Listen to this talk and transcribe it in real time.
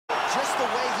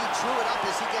drew it up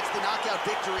as he gets the knockout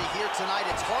victory here tonight.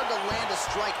 It's hard to land a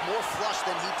strike more flush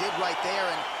than he did right there,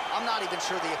 and I'm not even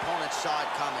sure the opponent saw it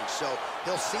coming. So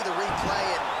he'll see the replay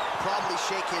and probably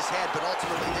shake his head, but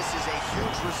ultimately this is a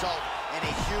huge result and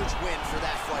a huge win for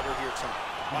that fighter here tonight.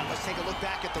 Well, let's take a look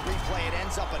back at the replay. It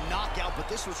ends up a knockout, but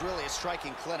this was really a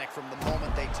striking clinic from the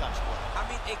moment they touched it. I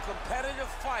mean, a competitive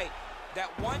fight. That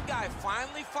one guy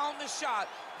finally found the shot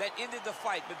that ended the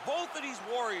fight. But both of these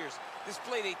warriors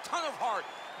displayed a ton of heart.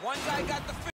 One guy got the